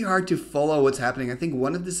 It's pretty hard to follow what's happening. I think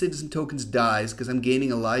one of the citizen tokens dies because I'm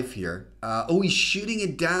gaining a life here. He's shooting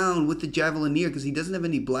it down with the Javelineer because he doesn't have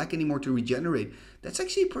any black anymore to regenerate. That's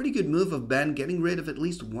actually a pretty good move of Ben, getting rid of at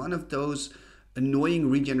least one of those annoying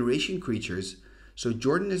regeneration creatures. So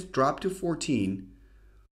Jordan is dropped to 14.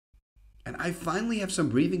 And I finally have some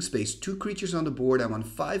breathing space. 2 creatures on the board. I'm on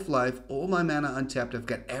 5 life. All my mana untapped. I've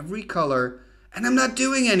got every color. And I'm not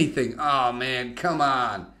doing anything. Oh, man. Come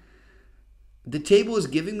on. The table is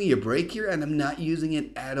giving me a break here, and I'm not using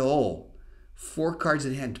it at all. 4 cards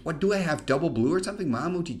in hand. What do I have? Double blue or something?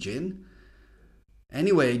 Mahamouti Jin?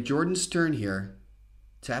 Anyway, Jordan's turn here.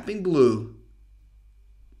 Tapping blue.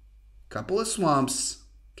 Couple of swamps.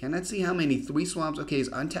 Cannot see how many. 3 swamps. Okay, he's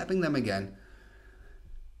untapping them again.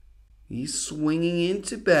 He's swinging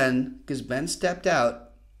into Ben because Ben stepped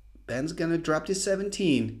out. Ben's going to drop to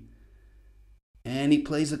 17. And he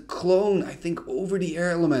plays a clone, I think, over the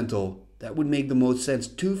air elemental. That would make the most sense.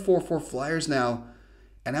 2 4/4 flyers now.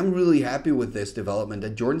 And I'm really happy with this development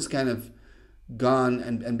that Jordan's kind of gone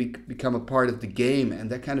and become a part of the game. And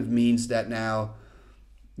that kind of means that now,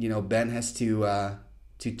 Ben has to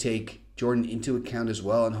take Jordan into account as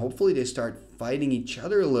well. And hopefully they start fighting each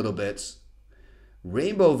other a little bit.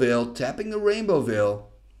 Rainbow Veil, tapping the Rainbow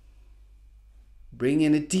Veil. Bring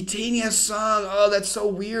in a Titania Song. Oh, that's so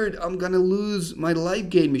weird. I'm going to lose my life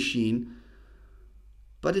gain machine.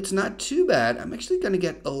 But it's not too bad. I'm actually going to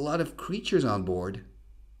get a lot of creatures on board.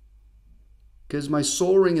 Because my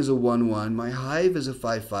Soul Ring is a 1/1. My Hive is a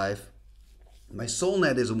 5/5. My Soul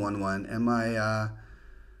Net is a 1/1. And my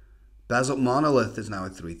Basalt Monolith is now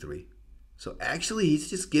a 3/3. So actually,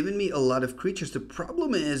 he's just given me a lot of creatures. The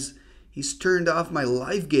problem is, he's turned off my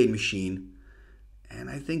life gain machine.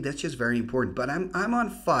 And I think that's just very important. But I'm on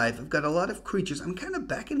 5. I've got a lot of creatures. I'm kind of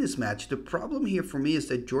back in this match. The problem here for me is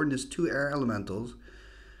that Jordan has 2 air elementals.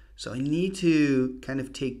 So I need to kind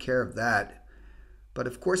of take care of that. But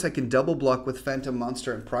of course I can double block with Phantom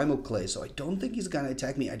Monster and Primal Clay. So I don't think he's going to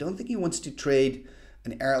attack me. I don't think he wants to trade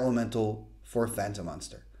an air elemental for a Phantom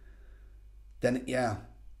Monster. Then, yeah.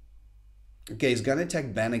 Okay, he's going to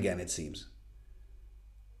attack Ben again, it seems.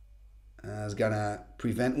 He's going to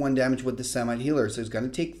prevent 1 damage with the Samite Healer. So he's going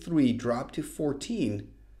to take 3, drop to 14.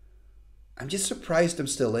 I'm just surprised I'm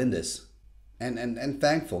still in this. And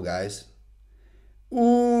thankful, guys.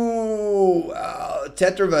 Ooh,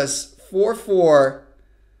 Tetravus, 4/4.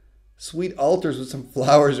 Sweet altars with some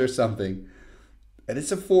flowers or something. And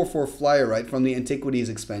it's a 4/4 flyer, right, from the Antiquities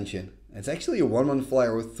expansion. It's actually a 1/1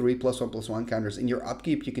 flyer with 3 +1/+1 counters. In your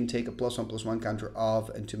upkeep, you can take a +1/+1 counter off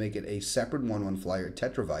and to make it a separate 1/1 flyer,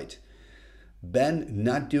 Tetravite. Ben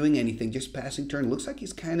not doing anything, just passing turn. Looks like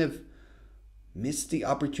he's kind of missed the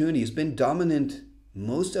opportunity. He's been dominant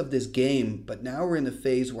most of this game, but now we're in the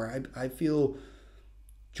phase where I feel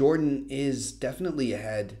Jordan is definitely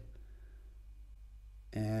ahead.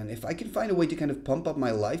 And if I can find a way to kind of pump up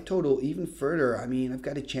my life total even further, I mean, I've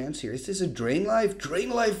got a chance here. Is this a drain life? Drain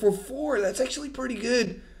life for 4. That's actually pretty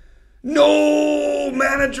good. No!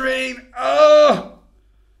 Mana drain! Oh!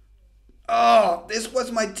 Oh, this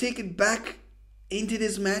was my ticket back into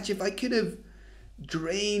this match. If I could have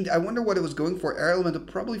drained, I wonder what it was going for. Air Elemental,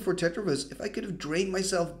 probably for Tetravus. If I could have drained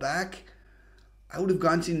myself back, I would have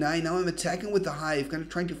gone to 9. Now I'm attacking with the Hive, kind of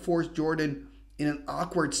trying to force Jordan in an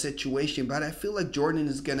awkward situation. But I feel like Jordan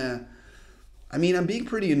is gonna, I mean, I'm being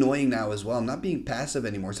pretty annoying now as well. I'm not being passive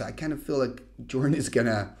anymore. So I kind of feel like Jordan is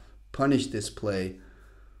gonna punish this play.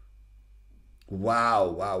 Wow,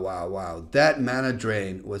 wow, wow, wow. That mana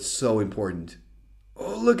drain was so important.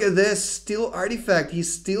 Oh, look at this. Steal artifact.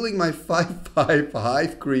 He's stealing my 5/5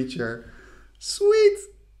 Hive creature. Sweet.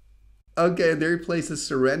 Okay, and there he places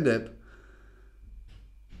Serendip.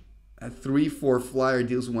 A 3/4 flyer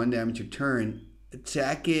deals 1 damage a turn.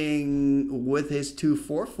 Attacking with his 2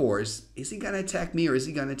 4/4s. Is he going to attack me or is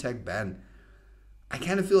he going to attack Ben? I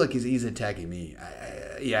kind of feel like he's attacking me.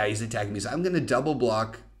 Yeah, he's attacking me. So I'm going to double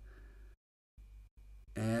block.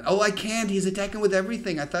 And oh, I can't. He's attacking with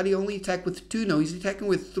everything. I thought he only attacked with 2. No, he's attacking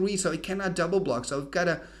with 3, so he cannot double block. So I've got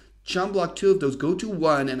to chum block 2 of those, go to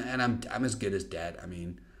 1, and I'm as good as dead. I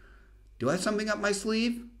mean, do I have something up my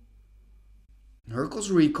sleeve?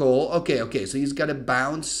 Hurkyl's Recall. Okay, so he's got to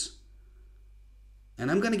bounce.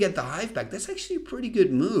 And I'm going to get the Hive back. That's actually a pretty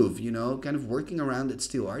good move, you know, kind of working around that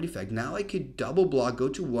Steal artifact. Now I could double block, go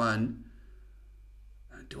to 1.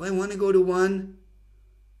 Do I want to go to 1?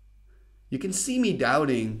 You can see me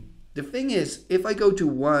doubting. The thing is, if I go to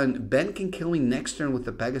 1, Ben can kill me next turn with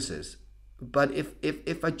the Pegasus. But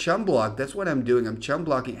if I chum block, that's what I'm doing. I'm chum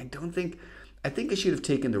blocking. I think I should have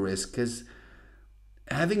taken the risk because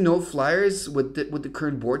having no flyers with the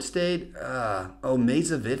current board state. Oh,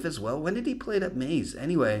 Maze of If as well. When did he play that Maze?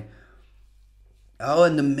 Anyway. Oh,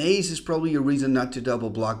 and the Maze is probably a reason not to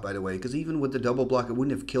double block, by the way. Because even with the double block, it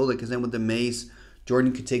wouldn't have killed it. Because then with the Maze,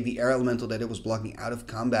 Jordan could take the Air Elemental that it was blocking out of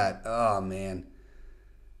combat. Oh, man.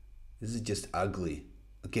 This is just ugly.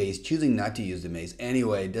 Okay, he's choosing not to use the Maze.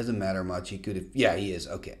 Anyway, it doesn't matter much. He could have... Yeah, he is.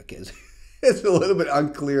 Okay. It's a little bit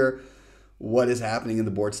unclear what is happening in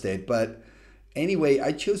the board state. But anyway,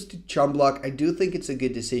 I chose to chum block. I do think it's a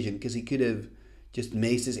good decision because he could have just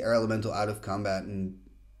maced his Air Elemental out of combat. And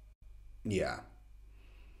yeah.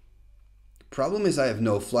 Problem is I have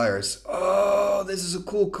no flyers. Oh, this is a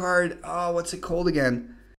cool card. Oh, what's it called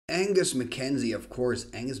again? Angus Mackenzie, of course.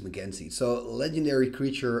 Angus Mackenzie. So, legendary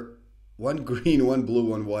creature, 1 green, 1 blue,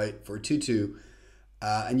 1 white for 2/2.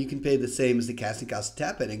 And you can pay the same as the casting cost to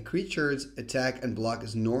tap it. And creatures attack and block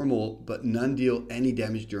as normal, but none deal any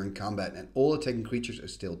damage during combat. And all attacking creatures are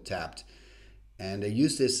still tapped. And they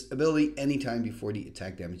use this ability anytime before the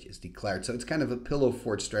attack damage is declared. So, it's kind of a pillow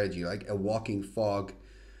fort strategy, like a walking fog.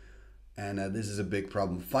 And this is a big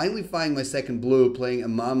problem. Finally finding my second blue, playing a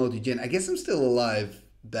Mamo to Jin. I guess I'm still alive.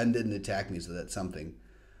 Ben didn't attack me, so that's something.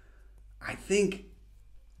 I think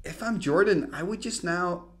if I'm Jordan, I would just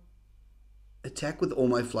now attack with all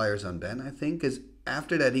my flyers on Ben, I think. Because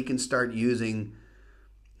after that, he can start using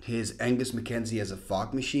his Angus Mackenzie as a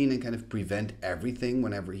fog machine and kind of prevent everything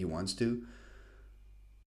whenever he wants to.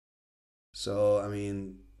 So, I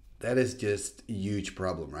mean... that is just a huge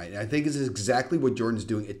problem, right? And I think this is exactly what Jordan's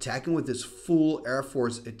doing. Attacking with this full Air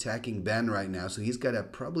Force attacking Ben right now. So he's got to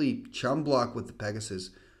probably chum block with the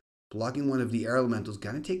Pegasus. Blocking one of the Air Elementals.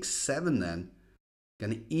 Gonna take 7 then.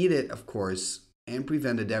 Gonna eat it, of course. And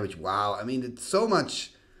prevent the damage. Wow, I mean, it's so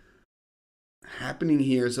much happening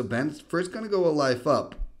here. So Ben's first gonna go a life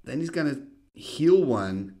up. Then he's gonna heal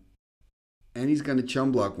 1. And he's gonna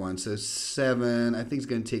chum block 1. So 7. I think he's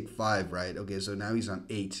gonna take 5, right? Okay, so now he's on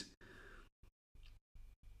 8.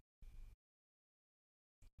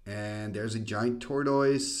 And there's a giant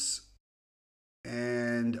tortoise.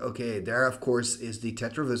 And okay, there of course is the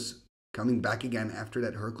Tetravus coming back again after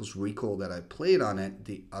that Hurkyl's Recall that I played on it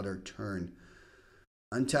the other turn.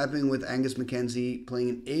 Untapping with Angus Mackenzie, playing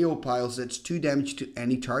an AO pile, so that's 2 damage to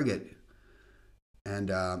any target. And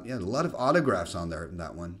yeah, a lot of autographs on there in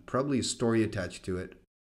that one. Probably a story attached to it.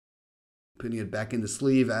 Putting it back in the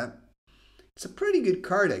sleeve. It's a pretty good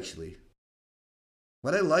card actually.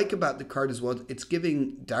 What I like about the card as well, it's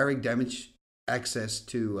giving direct damage access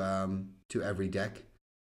to every deck,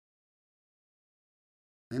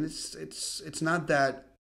 and it's not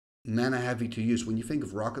that mana heavy to use. When you think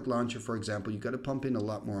of Rocket Launcher, for example, you got to pump in a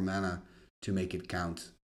lot more mana to make it count.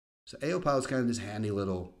 So AO Pile is kind of this handy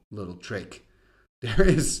little trick. There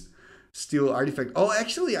is Steel Artifact. Oh,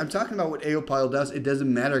 actually, I'm talking about what AO Pile does. It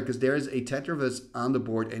doesn't matter because there is a Tetravus on the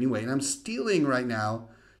board anyway. And I'm stealing right now.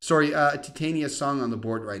 Sorry, a Titania Song on the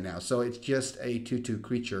board right now. So it's just a 2/2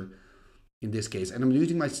 creature in this case. And I'm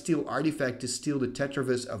using my Steel Artifact to steal the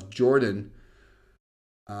Tetravus of Jordan.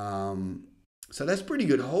 So that's pretty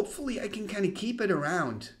good. Hopefully I can kind of keep it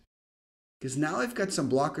around. Because now I've got some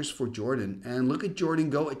blockers for Jordan. And look at Jordan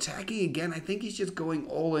go attacking again. I think he's just going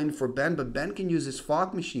all in for Ben. But Ben can use his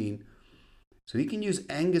Fog Machine. So he can use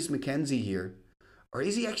Angus Mackenzie here. Or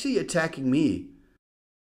is he actually attacking me?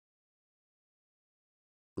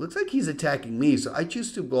 Looks like he's attacking me. So I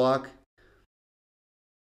choose to block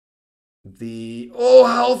the... Oh,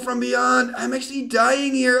 Howl from Beyond. I'm actually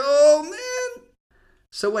dying here. Oh, man.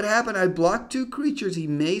 So what happened? I blocked 2 creatures. He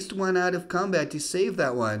maced one out of combat to save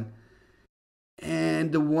that one.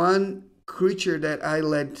 And the one creature that I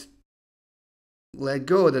let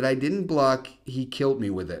go, that I didn't block, he killed me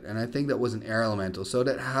with it. And I think that was an air elemental. So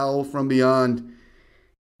that Howl from Beyond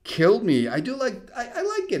killed me. I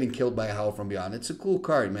like getting killed by a Howl from Beyond. It's a cool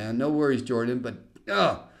card, man. No worries, Jordan. But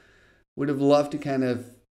would have loved to kind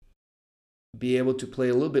of be able to play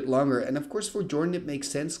a little bit longer. And of course, for Jordan, it makes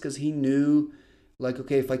sense because he knew, like,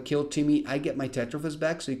 okay, if I kill Timmy, I get my Tetravus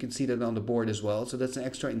back. So you can see that on the board as well. So that's an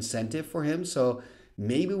extra incentive for him. So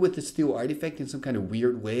maybe with the Steel Artifact in some kind of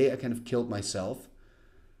weird way, I kind of killed myself.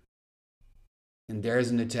 And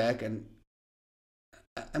there's an attack. And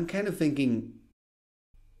I'm kind of thinking,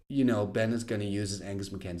 you know, Ben is going to use his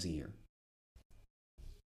Angus Mackenzie here.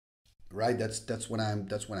 Right? That's what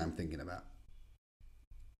I'm thinking about.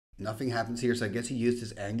 Nothing happens here, so I guess he used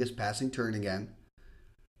his Angus passing turn again.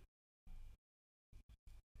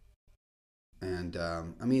 And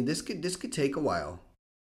I mean, this could take a while.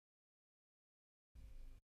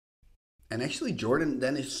 And actually, Jordan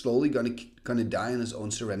then is slowly gonna die on his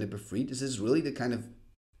own Surrender Befried. Is this really the kind of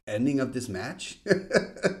ending of this match?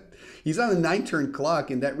 He's on a 9-turn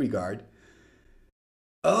clock in that regard.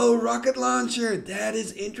 Oh, Rocket Launcher. That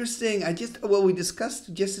is interesting. We just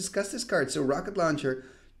discussed this card. So Rocket Launcher,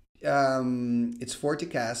 it's 4 to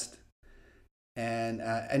cast. And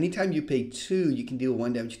anytime you pay 2, you can deal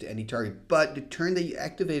 1 damage to any target. But the turn that you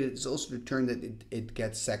activate it is also the turn that it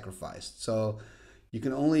gets sacrificed. So you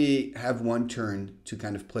can only have 1 turn to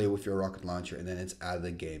kind of play with your Rocket Launcher, and then it's out of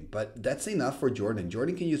the game. But that's enough for Jordan.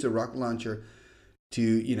 Jordan can use a Rocket Launcher to,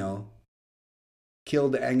 you know, kill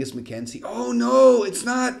the Angus Mackenzie. Oh, no, it's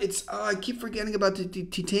not. I keep forgetting about the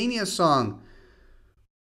Titania Song.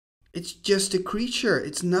 It's just a creature.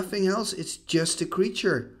 It's nothing else. It's just a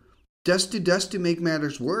creature. Dust to make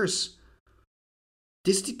matters worse.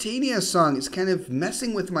 This Titania Song is kind of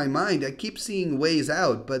messing with my mind. I keep seeing ways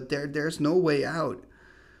out, but there's no way out.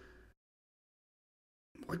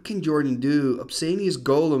 What can Jordan do? Obsanious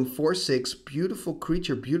Golem, 4/6, beautiful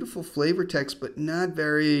creature, beautiful flavor text, but not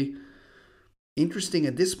very interesting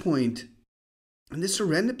at this point. And this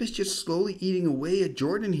Serendip is just slowly eating away at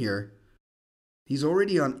Jordan here. He's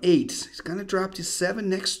already on 8. He's going to drop to 7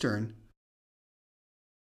 next turn.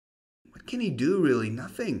 What can he do, really?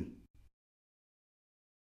 Nothing.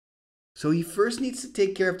 So he first needs to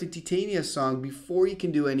take care of the Titania Song before he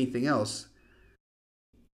can do anything else.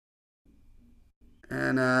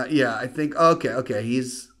 And yeah, I think, okay,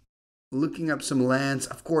 he's looking up some lands,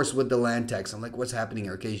 of course, with the land tax. I'm like, what's happening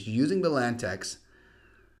here? Okay, he's using the land tax.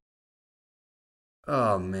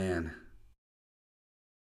 Oh, man.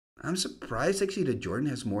 I'm surprised, actually, that Jordan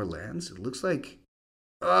has more lands. It looks like...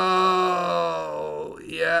 Oh,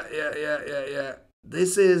 yeah.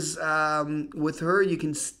 This is, with her, you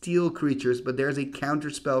can steal creatures, but there's a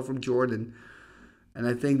counter spell from Jordan. And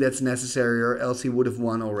I think that's necessary, or else he would have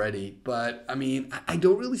won already. But, I mean, I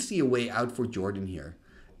don't really see a way out for Jordan here.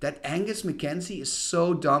 That Angus Mackenzie is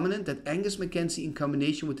so dominant. That Angus Mackenzie in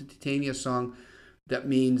combination with the Titania Song, that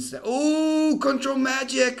means that... Oh, Control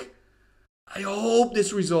Magic! I hope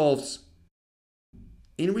this resolves.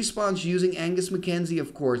 In response, using Angus Mackenzie,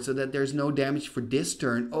 of course, so that there's no damage for this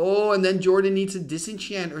turn. Oh, and then Jordan needs a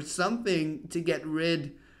disenchant or something to get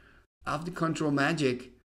rid of the Control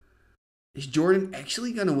Magic. Is Jordan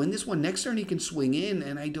actually going to win this one? Next turn he can swing in,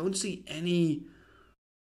 and I don't see any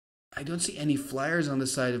flyers on the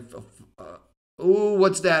side of oh,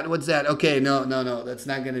 what's that? Okay, no, that's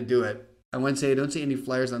not going to do it. I want to say I don't see any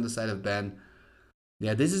flyers on the side of Ben.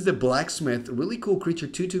 Yeah, this is the Blacksmith. Really cool creature,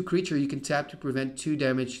 2/2 creature. You can tap to prevent 2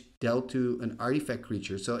 damage dealt to an artifact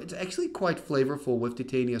creature. So it's actually quite flavorful with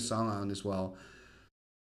Titania Song on as well.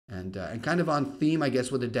 And kind of on theme, I guess,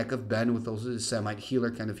 with the deck of Ben, with also the Semite Healer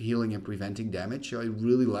kind of healing and preventing damage. So I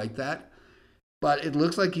really like that. But it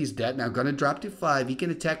looks like he's dead now. Gonna drop to 5. He can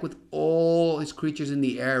attack with all his creatures in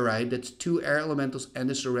the air, right? That's 2 air elementals and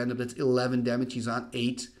a surrender. That's 11 damage. He's on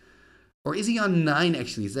 8. Or is he on 9,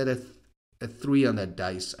 actually? Is that a 3 on that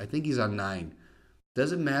dice? I think he's on 9.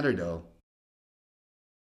 Doesn't matter, though.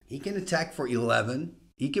 He can attack for 11.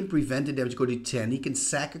 He can prevent the damage, go to 10. He can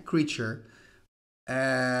sack a creature.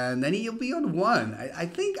 And then he'll be on 1. I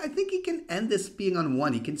think he can end this being on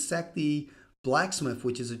 1. He can sack the blacksmith,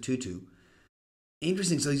 which is a 2/2.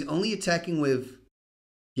 Interesting. So he's only attacking with...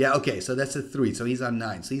 Yeah, okay. So that's a 3. So he's on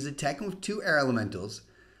 9. So he's attacking with 2 air elementals.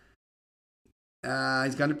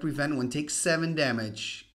 He's going to prevent 1. Take 7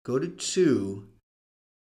 damage. Go to 2.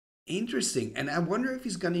 Interesting. And I wonder if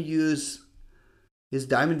he's going to use his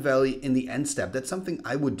Diamond Valley in the end step. That's something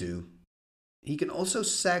I would do. He can also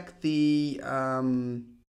sack the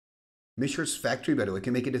Mishra's Factory, by the way. He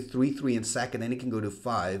can make it a 3/3 and sack, and then he can go to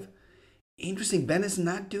 5. Interesting. Ben is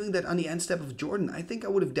not doing that on the end step of Jordan. I think I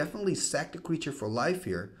would have definitely sacked a creature for life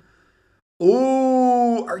here.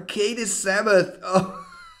 Oh, Arcadis Sabbath. Oh,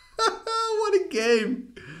 what a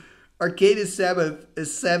game. Arcadis Sabbath is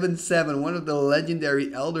 7/7, one of the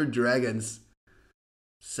legendary Elder Dragons.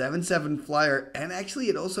 7/7 flyer. And actually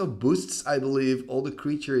it also boosts, I believe, all the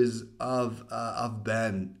creatures of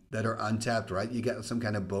Ben that are untapped, right? You get some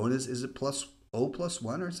kind of bonus. Is it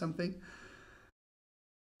 +0+1 or something?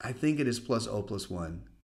 I think it is +0+1.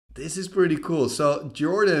 This is pretty cool. So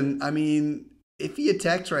Jordan, I mean, if he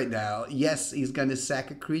attacks right now, yes, he's going to sack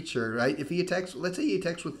a creature, right? If he attacks, let's say he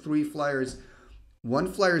attacks with 3 flyers,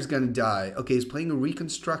 1 flyer is going to die. Okay, he's playing a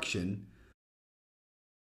reconstruction.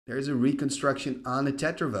 There's a reconstruction on a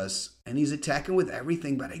Tetravus, and he's attacking with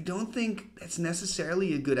everything, but I don't think that's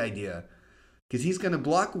necessarily a good idea. Because he's going to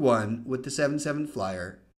block 1 with the 7/7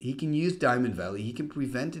 flyer. He can use Diamond Valley. He can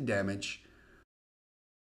prevent the damage.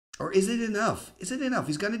 Or is it enough? Is it enough?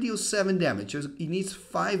 He's going to deal 7 damage. He needs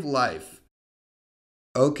 5 life.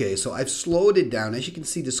 Okay, so I've slowed it down. As you can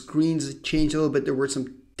see, the screens changed a little bit. There were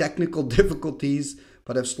some technical difficulties,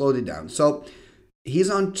 but I've slowed it down. So he's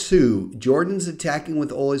on 2. Jordan's attacking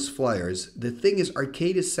with all his flyers. The thing is,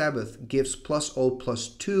 Arcadis Sabbath gives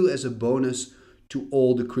 +0/+2 as a bonus to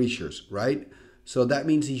all the creatures, right? So that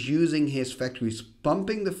means he's using his factory. He's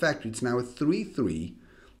bumping the factory. It's now a 3/3.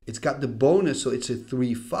 It's got the bonus, so it's a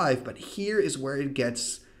 3/5. But here is where it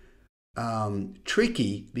gets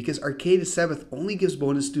tricky, because Arcadis Sabbath only gives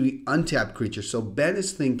bonus to the untapped creature. So Ben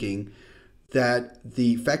is thinking that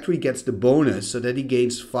the factory gets the bonus so that he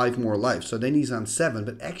gains 5 more life. So then he's on 7.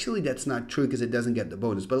 But actually that's not true, because it doesn't get the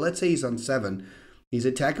bonus. But let's say he's on 7. He's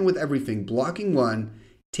attacking with everything, blocking 1,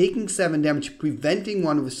 taking 7 damage, preventing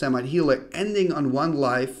 1 with Semite Healer, ending on 1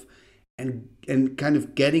 life, and kind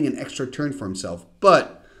of getting an extra turn for himself.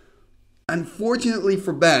 But unfortunately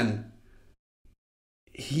for Ben,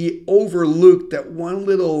 he overlooked that one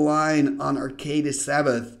little line on Arcadis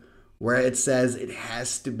Sabbath where it says it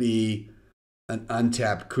has to be an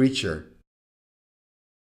untapped creature.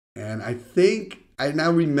 And I think I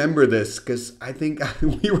now remember this, because I think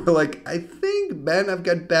we were like, I think, Ben, I've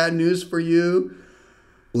got bad news for you.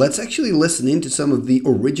 Let's actually listen into some of the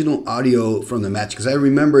original audio from the match, because I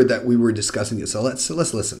remember that we were discussing it. So let's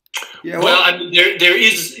listen. Yeah, well, I mean, there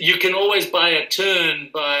is, you can always buy a turn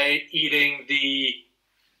by eating the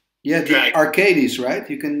the Arcades, right?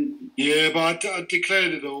 You can. Yeah, but I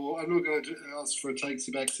declared it all. I'm not going to ask for a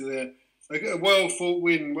takesy back to there. A well fought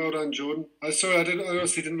win. Well done, Jordan. I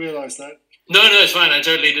honestly didn't realise that. No, it's fine. I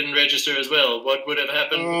totally didn't register as well. What would have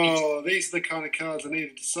happened? Oh, these are the kind of cards I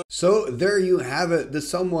needed to say. So there you have it, the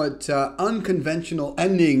somewhat unconventional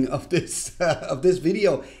ending of this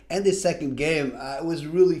video and this second game. It was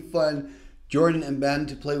really fun, Jordan and Ben,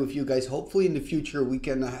 to play with you guys. Hopefully in the future we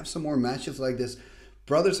can have some more matches like this.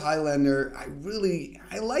 Brothers Highlander,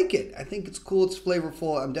 I like it. I think it's cool, it's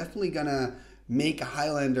flavorful. I'm definitely gonna make a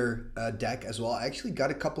Highlander deck as well. I actually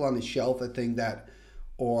got a couple on the shelf, I think, that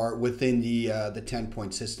or within the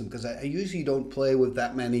 10-point system, because I usually don't play with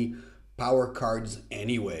that many power cards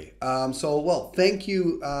anyway. Well, thank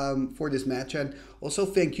you for this match, and also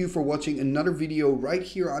thank you for watching another video right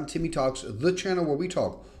here on Timmy Talks, the channel where we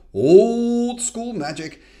talk old school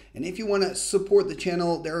Magic. And if you want to support the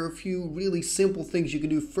channel, there are a few really simple things you can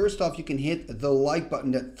do. First off, you can hit the like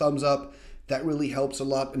button, that thumbs up. That really helps a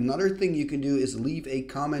lot. Another thing you can do is leave a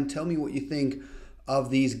comment. Tell me what you think of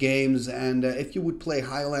these games, and if you would play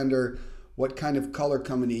Highlander, what kind of color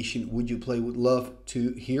combination would you play? Would love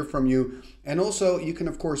to hear from you. And also, you can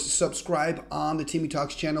of course subscribe on the Timmy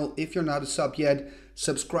Talks channel if you're not a sub yet.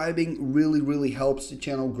 Subscribing really helps the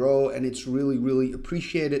channel grow, and it's really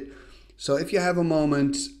appreciated. So if you have a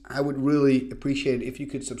moment, I would really appreciate it if you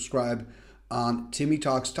could subscribe on Timmy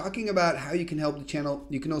Talks, talking about how you can help the channel.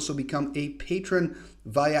 You can also become a patron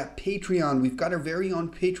via Patreon. We've got our very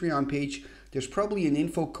own Patreon page. There's probably an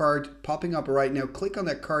info card popping up right now. Click on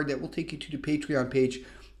that card, that will take you to the Patreon page,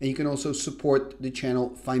 and you can also support the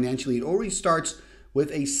channel financially. It already starts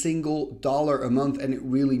with a single $1 a month, and it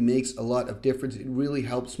really makes a lot of difference. It really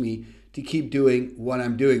helps me to keep doing what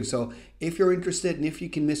I'm doing. So if you're interested, and if you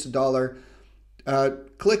can miss $1,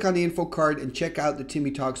 click on the info card and check out the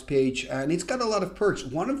Timmy Talks page. And it's got a lot of perks.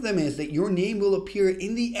 One of them is that your name will appear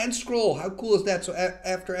in the end scroll. How cool is that? So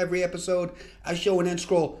after every episode, I show an end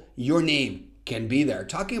scroll, your name can be there.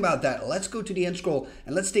 Talking about that, let's go to the end scroll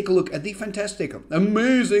and let's take a look at the fantastic,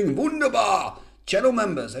 amazing, wunderbar channel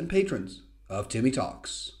members and patrons of Timmy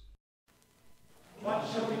Talks. What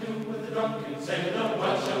shall we do with the drunken sailor?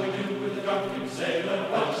 What shall we do with the drunken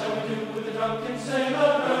sailor? What shall we do with the drunken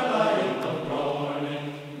sailor? Early in the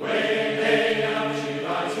morning, way hey and up she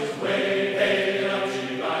rises, way hey and up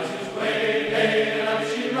she rises, way hey and up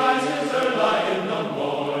she rises. Early in the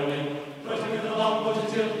morning, put him in the longboat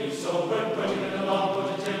until he's sober. Put him in the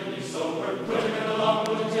longboat until he's sober. Put him in the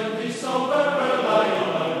longboat until he's sober. Early in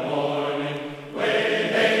the morning,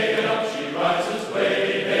 way hey and up she rises,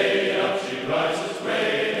 way hey and up she rises.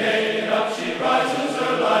 She rises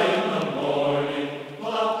early in the morning.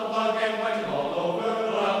 Pull out the plug and wet him all over.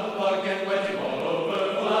 Pull out the plug and wet him all over.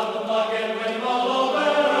 Pull out the plug and wet him all over.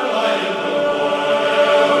 Early in the morning.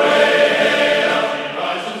 Way hey up she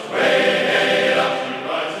rises. Way hey up she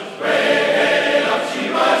rises. Way hey up she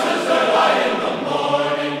rises early in the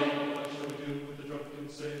morning. What shall we do with the drunken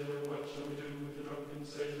sailor? What shall we do with the drunken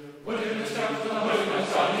sailor? Put him in the scouts to the host my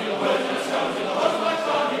son. Put him in the scouts to the host my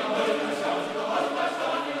son. Put him in the scouts to the host my son.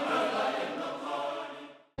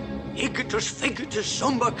 Igitus figitus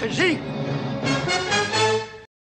somba kazee.